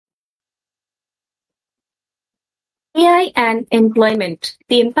AI and employment,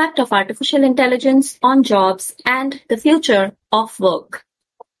 the impact of artificial intelligence on jobs and the future of work.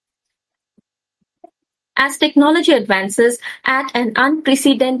 As technology advances at an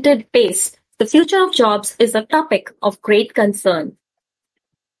unprecedented pace, the future of jobs is a topic of great concern.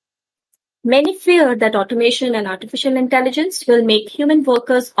 Many fear that automation and artificial intelligence will make human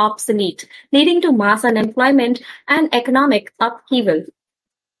workers obsolete, leading to mass unemployment and economic upheaval.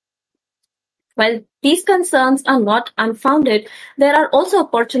 While these concerns are not unfounded, there are also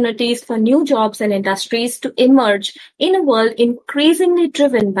opportunities for new jobs and industries to emerge in a world increasingly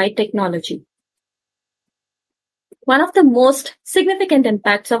driven by technology. One of the most significant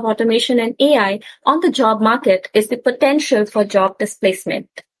impacts of automation and AI on the job market is the potential for job displacement.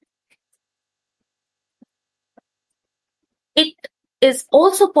 It is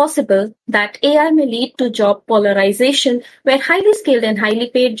also possible that AI may lead to job polarization, where highly skilled and highly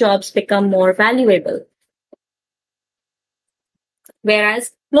paid jobs become more valuable,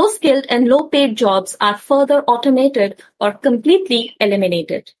 whereas low-skilled and low-paid jobs are further automated or completely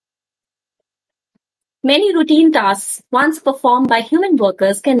eliminated. Many routine tasks once performed by human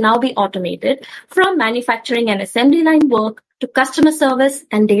workers can now be automated, from manufacturing and assembly line work to customer service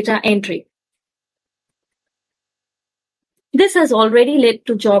and data entry. This has already led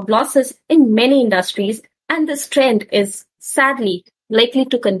to job losses in many industries, and this trend is sadly likely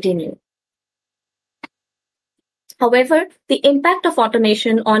to continue. However, the impact of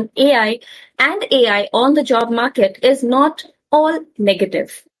automation on AI and AI on the job market is not all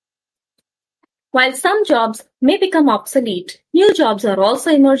negative. While some jobs may become obsolete, new jobs are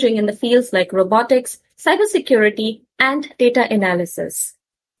also emerging in the fields like robotics, cybersecurity, and data analysis.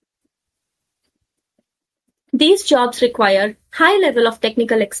 These jobs require high level of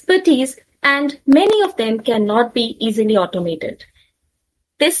technical expertise, and many of them cannot be easily automated.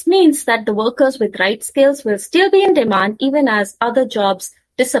 This means that the workers with right skills will still be in demand even as other jobs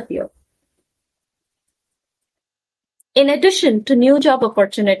disappear. In addition to new job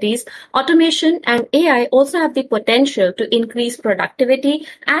opportunities, automation and AI also have the potential to increase productivity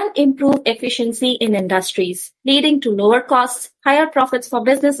and improve efficiency in industries, leading to lower costs, higher profits for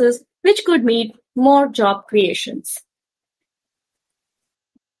businesses, which could mean more job creations.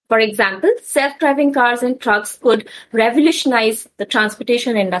 For example, self-driving cars and trucks could revolutionize the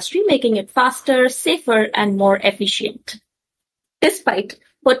transportation industry, making it faster, safer, and more efficient. Despite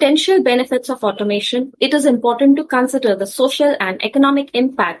potential benefits of automation, it is important to consider the social and economic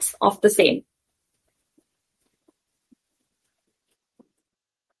impacts of the same.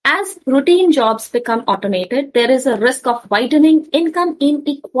 As routine jobs become automated, there is a risk of widening income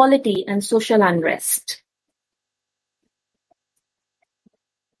inequality and social unrest.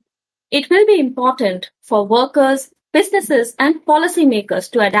 It will be important for workers, businesses, and policymakers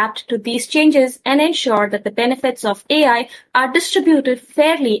to adapt to these changes and ensure that the benefits of AI are distributed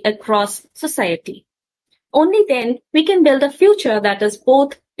fairly across society. Only then we can build a future that is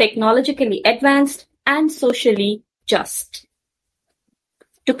both technologically advanced and socially just.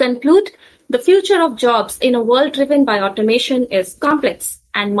 To conclude, the future of jobs in a world driven by automation is complex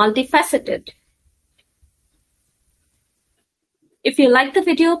and multifaceted. If you like the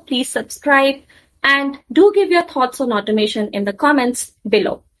video, please subscribe and do give your thoughts on automation in the comments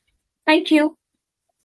below. Thank you.